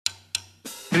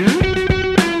Hummus.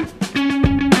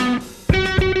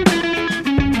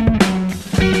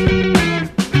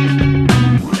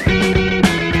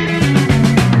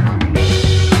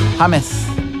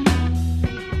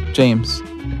 James,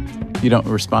 you don't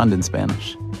respond in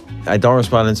Spanish. I don't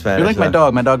respond in Spanish. You're like my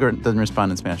dog. My dog doesn't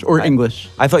respond in Spanish or English.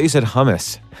 I thought you said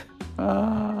hummus.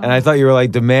 And I thought you were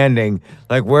like demanding,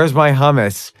 like, where's my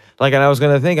hummus? Like, and I was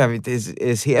going to think, I mean,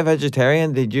 is he a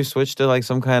vegetarian? Did you switch to like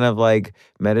some kind of like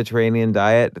Mediterranean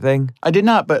diet thing? I did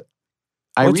not, but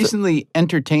I recently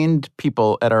entertained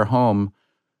people at our home,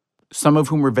 some of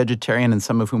whom were vegetarian and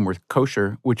some of whom were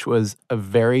kosher, which was a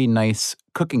very nice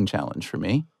cooking challenge for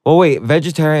me. Well, wait,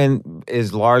 vegetarian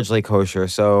is largely kosher,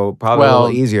 so probably a little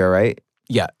easier, right?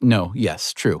 Yeah, no,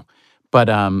 yes, true. But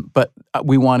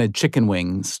we wanted chicken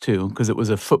wings too because it was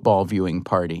a football viewing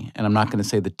party, and I'm not going to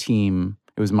say the team.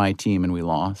 It was my team, and we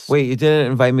lost. Wait, you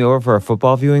didn't invite me over for a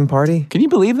football viewing party? Can you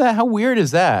believe that? How weird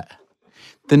is that?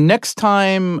 The next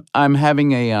time I'm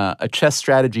having a chess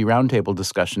strategy roundtable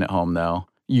discussion at home, though,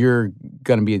 you're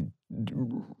going to be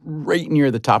right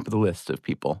near the top of the list of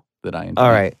people that I invite.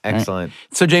 All right, excellent. All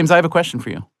right. So, James, I have a question for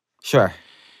you. Sure.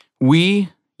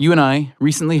 You and I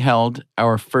recently held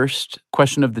our first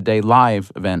Question of the Day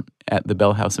live event at the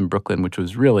Bell House in Brooklyn, which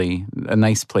was really a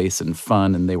nice place and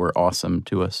fun, and they were awesome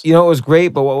to us. You know, it was great,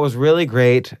 but what was really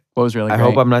great... What was really great? I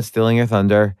hope I'm not stealing your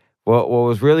thunder. What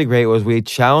was really great was we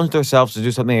challenged ourselves to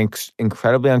do something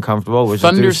incredibly uncomfortable. Which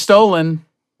Thunder stolen.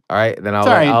 All right, then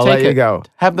I'll let you go.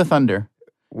 Have the thunder.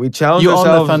 We challenged ourselves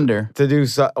ourselves the thunder. To do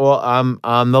so. Well,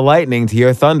 I'm the lightning to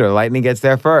your thunder. Lightning gets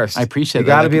there first. I appreciate that. You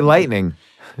got to be lightning.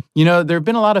 You know, there have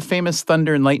been a lot of famous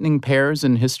thunder and lightning pairs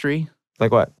in history.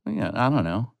 Like what? Yeah, I don't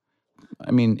know.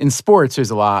 I mean, in sports,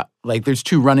 there's a lot. Like, there's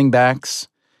two running backs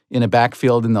in a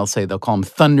backfield, and they'll call them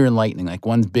thunder and lightning. Like,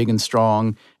 one's big and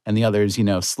strong, and the other's,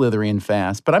 slithery and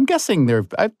fast. But I'm guessing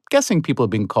people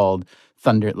have been called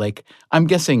thunder. Like, I'm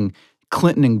guessing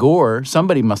Clinton and Gore,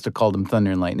 somebody must have called them thunder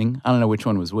and lightning. I don't know which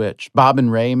one was which. Bob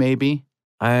and Ray, maybe.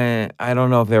 I don't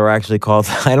know if they were actually called.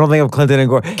 I don't think of Clinton and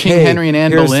Gore. King Henry and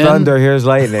Anne Boleyn. Boleyn. Here's thunder, here's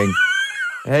lightning.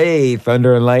 Hey,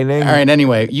 thunder and lightning. All right,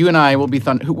 anyway, you and I will be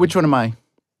thunder. Which one am I?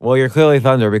 Well, you're clearly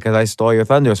thunder because I stole your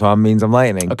thunder, so it means I'm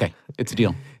lightning. Okay, it's a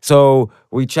deal. So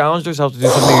we challenged ourselves to do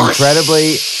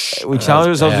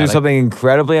something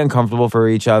incredibly uncomfortable for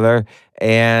each other,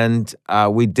 and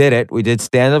we did it. We did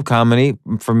stand-up comedy.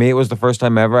 For me, it was the first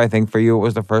time ever. I think for you, it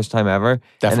was the first time ever.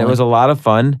 Definitely. And it was a lot of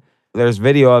fun. There's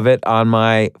video of it on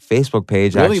my Facebook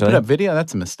page, really? actually. You put up video?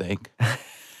 That's a mistake.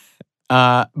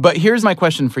 But here's my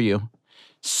question for you.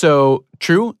 So,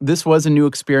 true, this was a new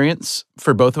experience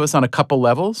for both of us on a couple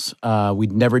levels.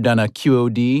 We'd never done a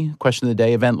QOD, Question of the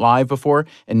Day event live before,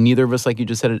 and neither of us, like you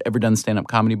just said, had ever done stand-up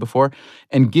comedy before.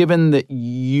 And given that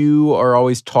you are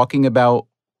always talking about,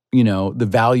 the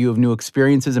value of new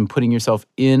experiences and putting yourself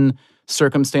in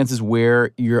circumstances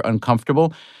where you're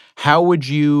uncomfortable, how would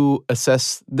you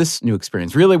assess this new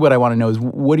experience? Really, what I want to know is,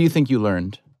 what do you think you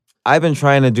learned? I've been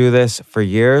trying to do this for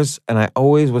years, and I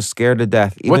always was scared to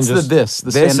death. What's this?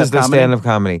 The stand-up is the comedy? stand-up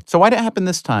comedy. So why did it happen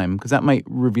this time? Because that might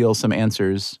reveal some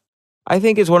answers. I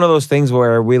think it's one of those things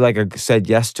where we said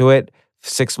yes to it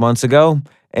 6 months ago,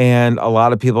 and a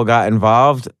lot of people got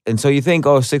involved. And so you think,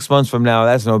 6 months from now,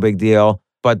 that's no big deal.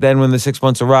 But then when the 6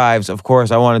 months arrives, of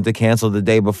course, I wanted to cancel the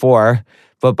day before.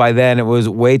 But by then, it was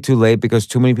way too late because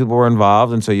too many people were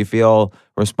involved. And so you feel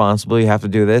responsible. You have to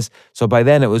do this. So by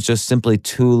then, it was just simply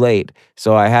too late.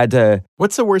 So I had to...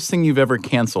 What's the worst thing you've ever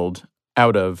canceled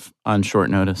out of on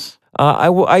short notice?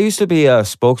 I used to be a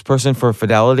spokesperson for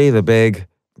Fidelity, the big,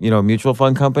 mutual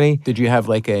fund company. Did you have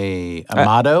like a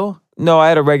motto? No, I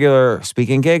had a regular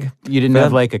speaking gig. You didn't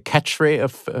have like a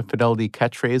catchphrase, a Fidelity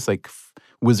catchphrase, like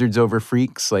wizards over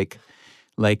freaks, like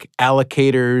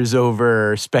allocators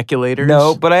over speculators?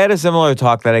 No, but I had a similar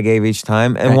talk that I gave each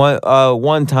time. And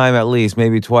one time at least,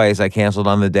 maybe twice, I canceled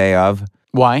on the day of.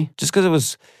 Why? Just because it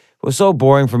was so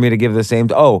boring for me to give the same...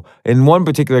 in one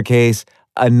particular case,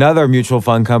 another mutual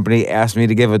fund company asked me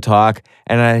to give a talk,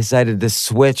 and I decided to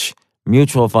switch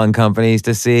mutual fund companies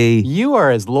to see... You are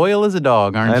as loyal as a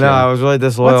dog, aren't you? I know, I was really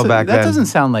disloyal back then. That doesn't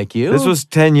sound like you. This was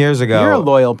 10 years ago. You're a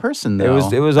loyal person, though.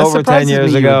 It was over 10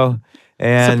 years ago.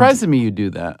 And surprises me you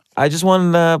do that. I just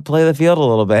wanted to play the field a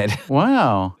little bit.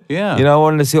 Wow. Yeah. I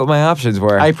wanted to see what my options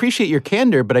were. I appreciate your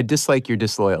candor, but I dislike your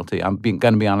disloyalty. I'm going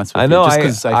to be honest with you. I know.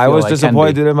 I was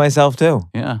disappointed in myself, too.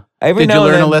 Yeah. Did you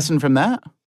learn a lesson from that?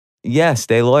 Yeah,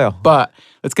 stay loyal. But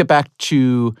let's get back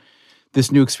to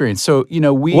this new experience. So,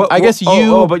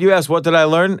 But you asked, what did I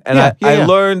learn? And I Yeah.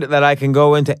 learned that I can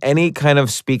go into any kind of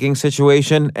speaking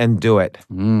situation and do it.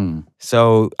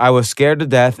 So I was scared to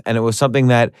death, and it was something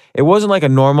that, it wasn't like a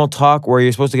normal talk where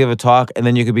you're supposed to give a talk and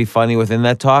then you could be funny within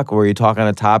that talk, where you talk on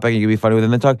a topic and you could be funny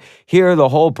within the talk. Here, the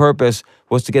whole purpose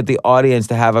was to get the audience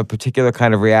to have a particular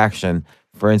kind of reaction,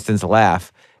 for instance, a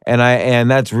laugh. And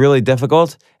that's really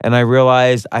difficult. And I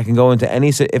realized I can go into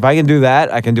if I can do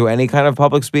that, I can do any kind of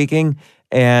public speaking.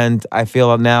 And I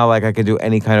feel now like I could do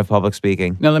any kind of public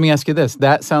speaking. Now, let me ask you this.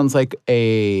 That sounds like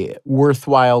a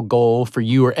worthwhile goal for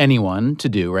you or anyone to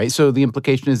do, right? So the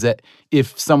implication is that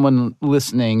if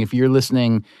you're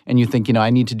listening and you think, I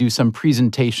need to do some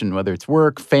presentation, whether it's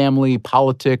work, family,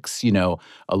 politics, a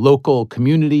local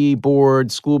community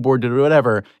board, school board,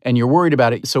 whatever, and you're worried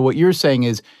about it. So what you're saying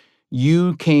is,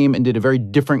 you came and did a very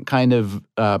different kind of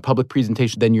public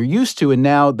presentation than you're used to, and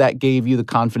now that gave you the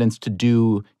confidence to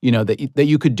do, that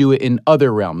you could do it in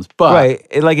other realms. But right,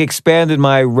 it like expanded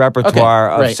my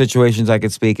repertoire of situations I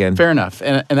could speak in. Fair enough,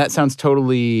 and that sounds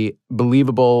totally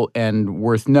believable and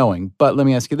worth knowing. But let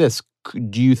me ask you this: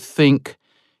 do you think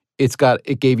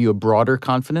it gave you a broader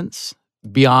confidence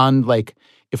beyond like,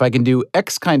 if I can do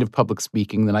X kind of public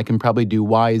speaking, then I can probably do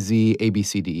Y, Z, A, B,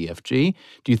 C, D, E, F, G?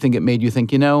 Do you think it made you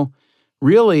think,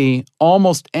 really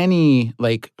almost any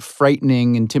like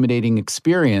frightening, intimidating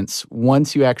experience,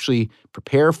 once you actually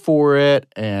prepare for it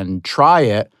and try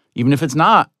it, even if it's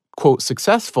not, quote,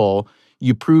 successful,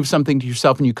 you prove something to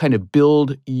yourself and you kind of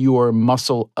build your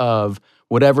muscle of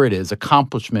whatever it is,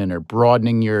 accomplishment or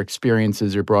broadening your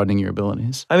experiences or broadening your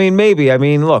abilities? I mean, maybe. I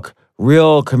mean, look,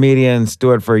 real comedians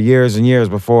do it for years and years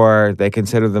before they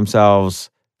consider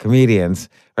themselves comedians,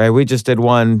 right? We just did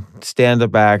one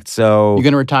stand-up act, so... You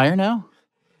going to retire now?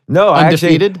 No,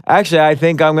 undefeated? Actually, I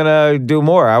think I'm going to do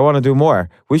more. I want to do more.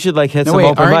 We should hit some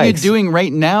open mics. Aren't you doing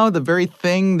right now the very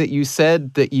thing that you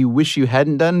said that you wish you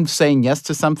hadn't done, saying yes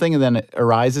to something, and then it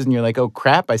arises and you're like, oh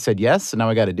crap, I said yes, and now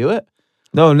I got to do it?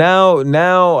 No,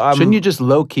 now shouldn't you just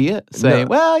low-key it? Say,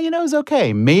 well, it's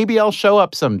okay. Maybe I'll show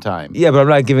up sometime. Yeah, but I'm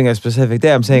not giving a specific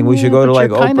day. I'm saying we should go to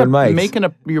open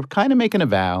mics. You're kind of making a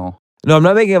vow. No, I'm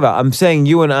not making a vow. I'm saying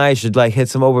you and I should hit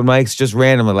some open mics just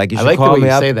randomly. You should call me up. I like the way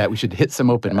you say that. We should hit some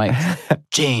open mics.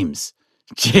 James.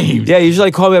 Yeah, you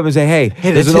should call me up and say, hey,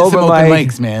 there's an open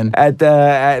mics, man.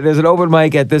 There's an open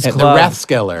mic at this club. At the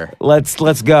Rathskeller.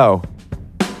 Let's go.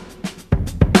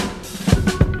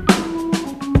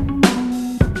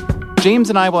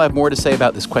 James and I will have more to say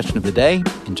about this question of the day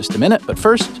in just a minute, but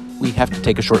first, we have to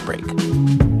take a short break.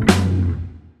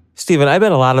 Stephen, I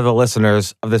bet a lot of the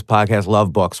listeners of this podcast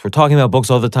love books. We're talking about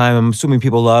books all the time. I'm assuming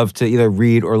people love to either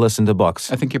read or listen to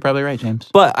books. I think you're probably right, James.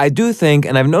 But I do think,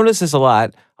 and I've noticed this a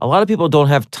lot of people don't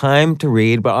have time to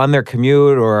read, but on their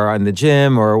commute or on the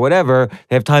gym or whatever,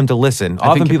 they have time to listen.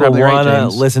 Often people want to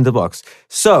listen to books.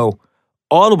 So,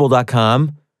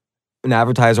 Audible.com, an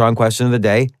advertiser on Question of the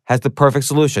Day, has the perfect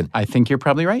solution. I think you're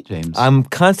probably right, James. I'm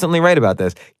constantly right about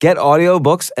this. Get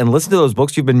audiobooks and listen to those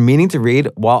books you've been meaning to read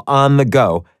while on the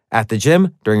go. At the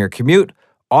gym, during your commute,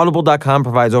 Audible.com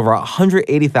provides over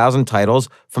 180,000 titles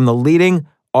from the leading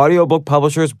audiobook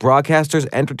publishers, broadcasters,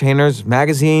 entertainers,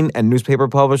 magazine and newspaper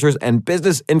publishers, and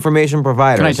business information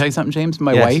providers. Can I tell you something, James?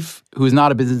 My wife, who is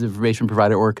not a business information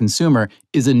provider or a consumer,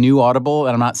 is a new Audible,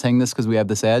 and I'm not saying this because we have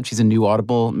this ad. She's a new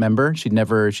Audible member. She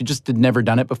just had never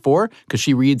done it before because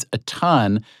she reads a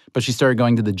ton, but she started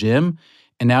going to the gym,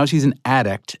 and now she's an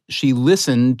addict. She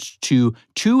listened to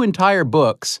 2 entire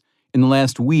books in the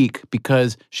last week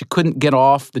because she couldn't get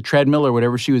off the treadmill or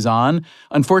whatever she was on.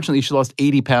 Unfortunately, she lost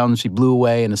 80 pounds. She blew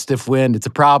away in a stiff wind. It's a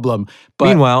problem. But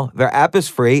meanwhile, their app is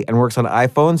free and works on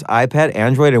iPhones, iPad,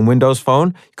 Android, and Windows Phone.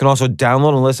 You can also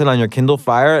download and listen on your Kindle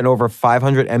Fire and over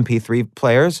 500 MP3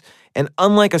 players. And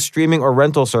unlike a streaming or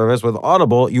rental service with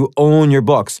Audible, you own your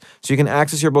books. So you can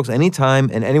access your books anytime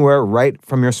and anywhere right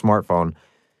from your smartphone.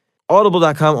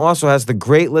 Audible.com also has the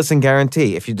Great Listen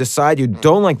Guarantee. If you decide you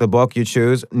don't like the book you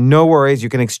choose, no worries. You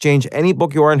can exchange any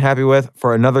book you aren't happy with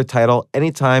for another title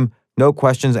anytime, no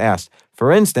questions asked.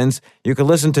 For instance, you could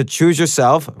listen to Choose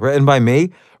Yourself, written by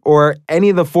me, or any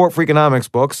of the 4 Freakonomics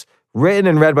books, written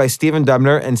and read by Stephen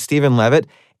Dubner and Stephen Levitt.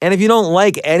 And if you don't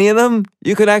like any of them,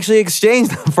 you could actually exchange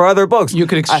them for other books. You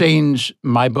could exchange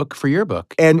my book for your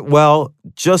book. And, well,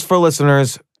 just for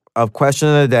listeners of Question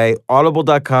of the Day,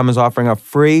 Audible.com is offering a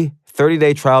free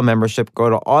 30-day trial membership. Go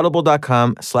to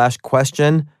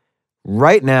audible.com/question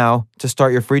right now to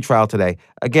start your free trial today.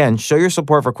 Again, show your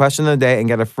support for Question of the Day and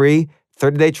get a free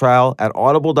 30-day trial at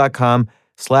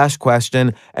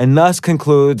audible.com/question, and thus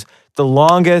concludes the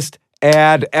longest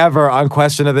ad ever on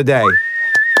Question of the Day.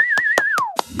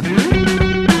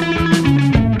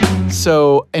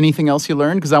 So anything else you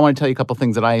learned? Because I want to tell you a couple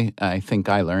things that I think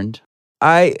I learned.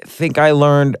 I think I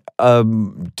learned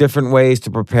different ways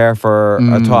to prepare for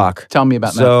a talk. Tell me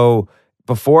about that. So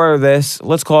before this,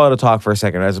 let's call it a talk for a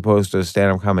second as opposed to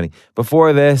stand-up comedy.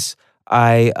 Before this,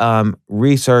 I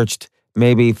researched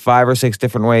maybe 5 or 6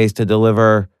 different ways to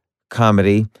deliver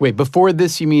comedy. Wait, before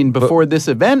this, you mean before this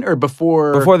event or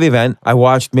before? Before the event, I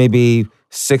watched maybe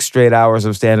 6 straight hours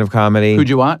of stand-up comedy. Who'd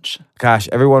you watch? Gosh,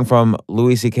 everyone from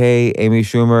Louis C.K., Amy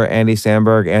Schumer, Andy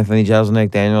Samberg, Anthony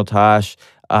Jeselnik, Daniel Tosh.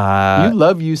 You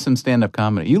love you some stand-up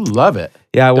comedy. You love it.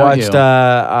 Yeah, I watched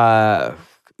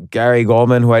Gary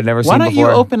Goldman, who I'd never seen before. Why don't you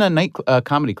open a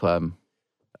comedy club?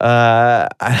 I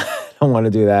don't want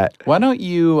to do that. Why don't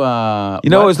you...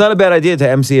 it's not a bad idea to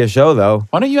MC a show, though.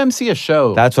 Why don't you MC a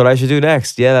show? That's what I should do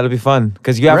next. Yeah, that'll be fun.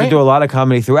 Because you have to do a lot of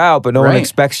comedy throughout, but no one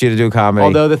expects you to do comedy.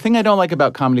 Although the thing I don't like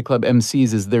about comedy club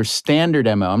MCs is their standard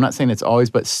MO. I'm not saying it's always,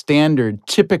 but standard,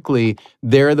 typically,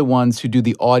 they're the ones who do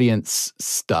the audience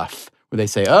stuff. Where they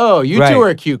say, "Oh, you two are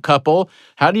a cute couple.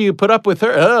 How do you put up with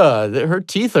her? Her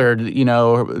teeth are,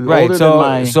 older than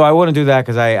my." So I wouldn't do that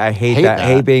because I hate that. I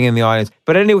hate being in the audience.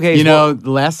 But in any case, the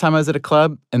last time I was at a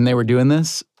club and they were doing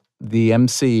this, the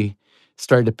MC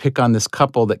started to pick on this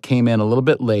couple that came in a little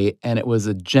bit late, and it was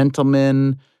a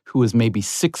gentleman who was maybe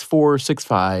 6'4",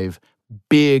 6'5",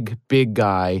 big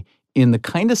guy in the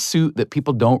kind of suit that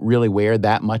people don't really wear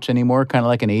that much anymore, kind of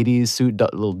like an 80s suit,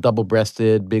 little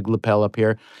double-breasted, big lapel up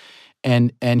here.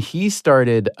 And he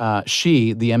started,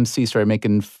 the MC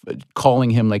started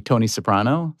calling him like Tony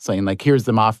Soprano, saying like, here's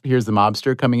the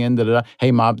mobster coming in, da-da-da.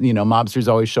 Hey, mobsters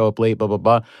always show up late, blah, blah,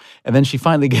 blah. And then she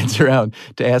finally gets around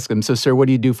to ask him, so sir, what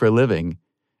do you do for a living?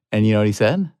 And you know what he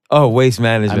said? Oh, waste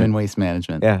management. I'm in waste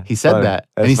management. Yeah. He said that.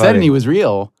 And he said, and he was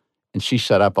real. And she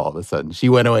shut up all of a sudden. She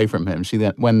went away from him. She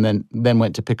then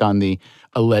went to pick on the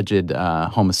alleged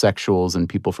homosexuals and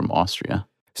people from Austria.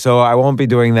 So I won't be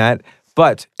doing that.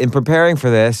 But in preparing for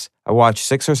this, I watched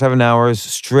 6 or 7 hours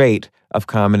straight of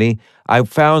comedy. I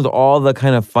found all the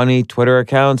kind of funny Twitter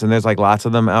accounts, and there's like lots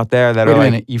of them out there that Wait a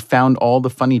minute, you found all the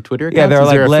funny Twitter accounts? Yeah, they're Is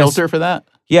there like a filter for that?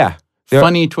 Yeah.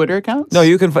 Funny Twitter accounts? No,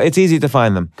 you can. It's easy to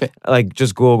find them. Okay. Like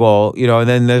just Google, and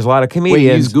then there's a lot of comedians.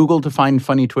 Wait, you use Google to find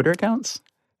funny Twitter accounts?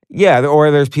 Yeah,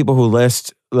 or there's people who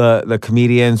list the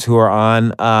comedians who are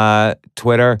on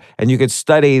Twitter, and you could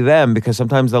study them because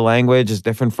sometimes the language is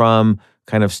different from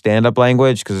kind of stand-up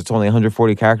language because it's only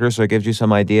 140 characters, so it gives you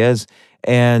some ideas.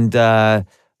 And I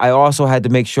also had to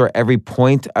make sure every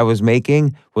point I was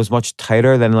making was much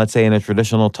tighter than, let's say, in a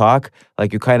traditional talk.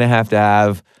 Like you kind of have to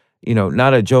have,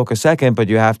 not a joke a second, but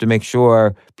you have to make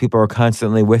sure people are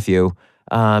constantly with you.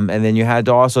 And then you had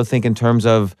to also think in terms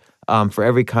of, for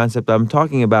every concept I'm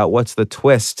talking about, what's the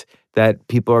twist that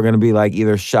people are going to be like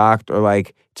either shocked or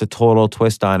like it's a total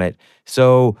twist on it.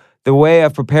 So the way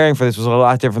of preparing for this was a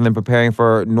lot different than preparing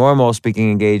for normal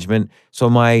speaking engagement. So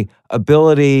my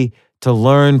ability to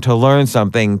learn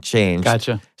something changed.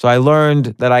 Gotcha. So I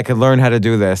learned that I could learn how to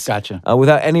do this. Gotcha.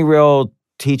 Without any real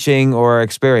teaching or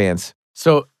experience.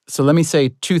 So let me say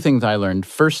 2 things I learned.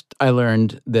 First, I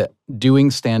learned that doing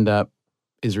stand-up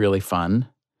is really fun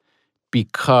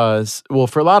because, well,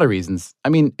 for a lot of reasons. I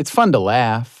mean, it's fun to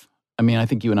laugh. I mean, I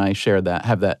think you and I share that,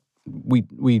 have that.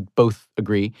 We both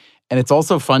agree. And it's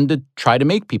also fun to try to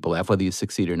make people laugh, whether you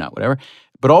succeed or not, whatever.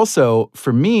 But also,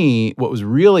 for me, what was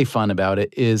really fun about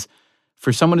it is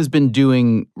for someone who's been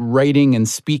doing writing and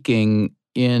speaking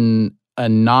in a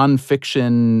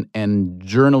nonfiction and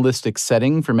journalistic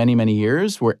setting for many, many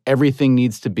years, where everything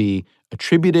needs to be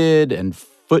attributed and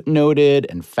footnoted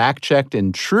and fact-checked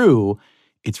and true,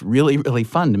 it's really, really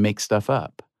fun to make stuff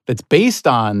up that's based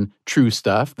on true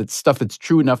stuff, that's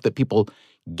true enough that people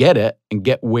get it and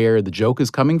get where the joke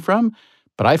is coming from.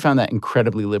 But I found that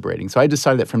incredibly liberating. So I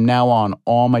decided that from now on,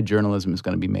 all my journalism is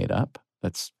going to be made up.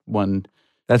 That's one.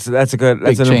 That's an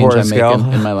important I'm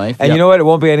skill in my life. And you know what? It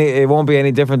won't be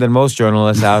any different than most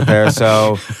journalists out there.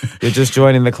 So you're just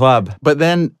joining the club. But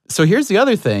then, so here's the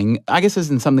other thing. I guess this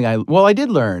isn't something I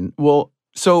did learn. Well,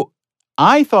 so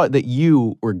I thought that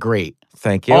you were great.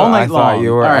 Thank you. All night long. I thought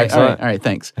you were excellent. All right,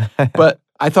 thanks. But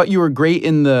I thought you were great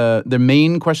in the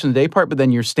main question of the day part, but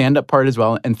then your stand-up part as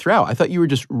well. And throughout, I thought you were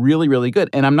just really, really good.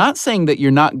 And I'm not saying that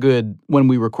you're not good when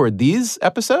we record these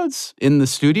episodes in the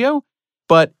studio,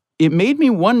 but it made me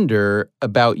wonder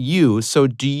about you. So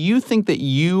do you think that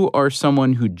you are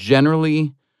someone who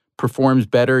generally performs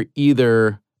better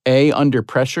either A, under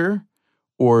pressure,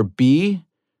 or B,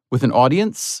 with an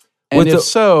audience? And if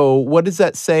so, what does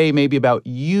that say maybe about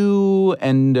you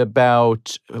and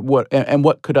about what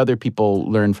could other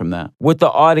people learn from that? With the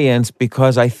audience,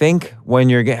 because I think when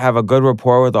you have a good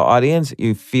rapport with the audience,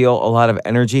 you feel a lot of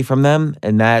energy from them,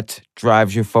 and that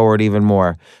drives you forward even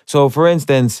more. So, for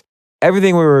instance,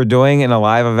 everything we were doing in a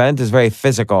live event is very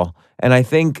physical, and I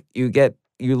think you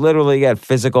literally get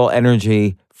physical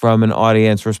energy from an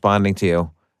audience responding to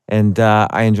you, and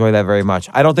I enjoy that very much.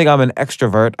 I don't think I'm an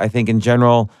extrovert. I think in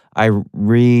general, I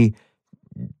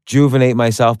rejuvenate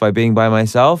myself by being by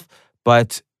myself,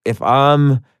 but if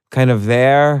I'm kind of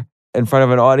there in front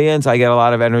of an audience, I get a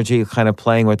lot of energy kind of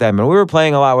playing with them. And we were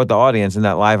playing a lot with the audience in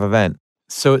that live event.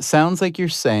 So it sounds like you're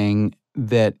saying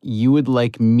that you would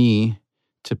like me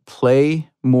to play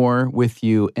more with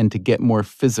you and to get more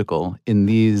physical in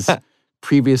these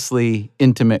previously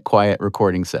intimate, quiet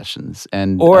recording sessions.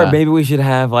 Or maybe we should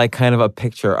have like kind of a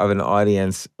picture of an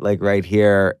audience like right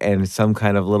here and some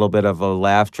kind of little bit of a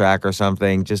laugh track or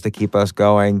something just to keep us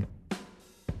going.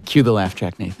 Cue the laugh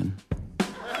track, Nathan.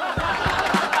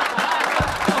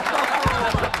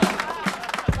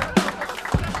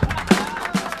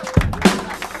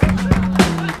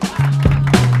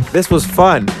 This was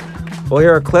fun. We'll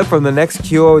hear a clip from the next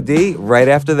QOD right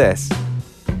after this.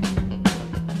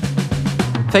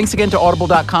 Thanks again to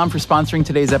Audible.com for sponsoring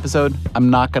today's episode. I'm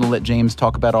not going to let James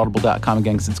talk about Audible.com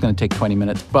again because it's going to take 20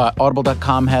 minutes, but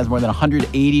Audible.com has more than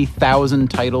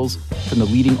 180,000 titles from the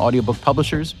leading audiobook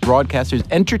publishers, broadcasters,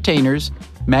 entertainers,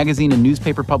 magazine and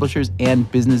newspaper publishers,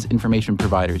 and business information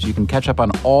providers. You can catch up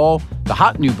on all the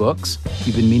hot new books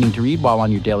you've been meaning to read while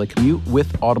on your daily commute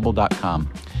with Audible.com.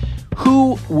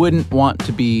 Who wouldn't want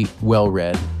to be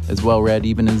well-read? As well-read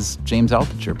even as James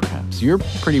Altucher, perhaps. You're a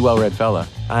pretty well-read fella.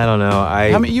 I don't know.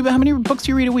 How many books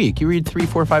do you read a week? You read 3,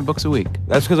 4, 5 books a week.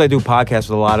 That's because I do podcasts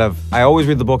with I always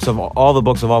read the books of all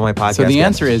my podcasts. So the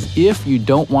answer is, if you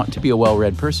don't want to be a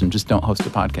well-read person, just don't host a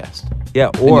podcast. Yeah,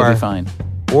 and you'll be fine.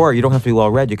 Or you don't have to be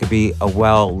well-read. You could be a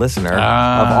well-listener of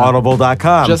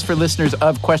Audible.com. Just for listeners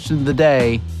of Question of the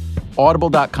Day,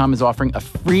 Audible.com is offering a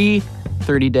free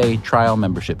 30-day trial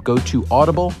membership. Go to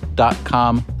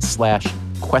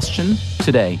audible.com/question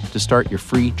today to start your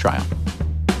free trial.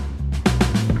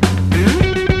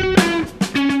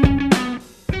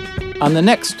 On the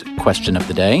next Question of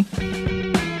the Day.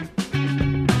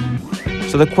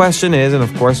 So the question is, and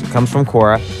of course it comes from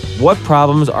Cora, what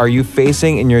problems are you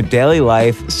facing in your daily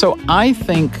life? So I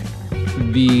think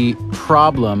the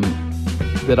problem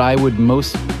that I would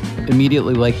most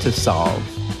immediately like to solve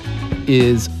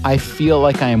is I feel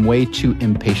like I am way too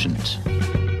impatient.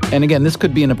 And again, this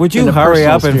could be in a Would you hurry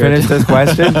up and finish this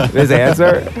question, this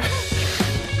answer?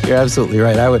 You're absolutely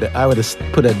right. I would have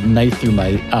put a knife through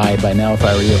my eye by now if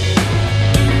I were you.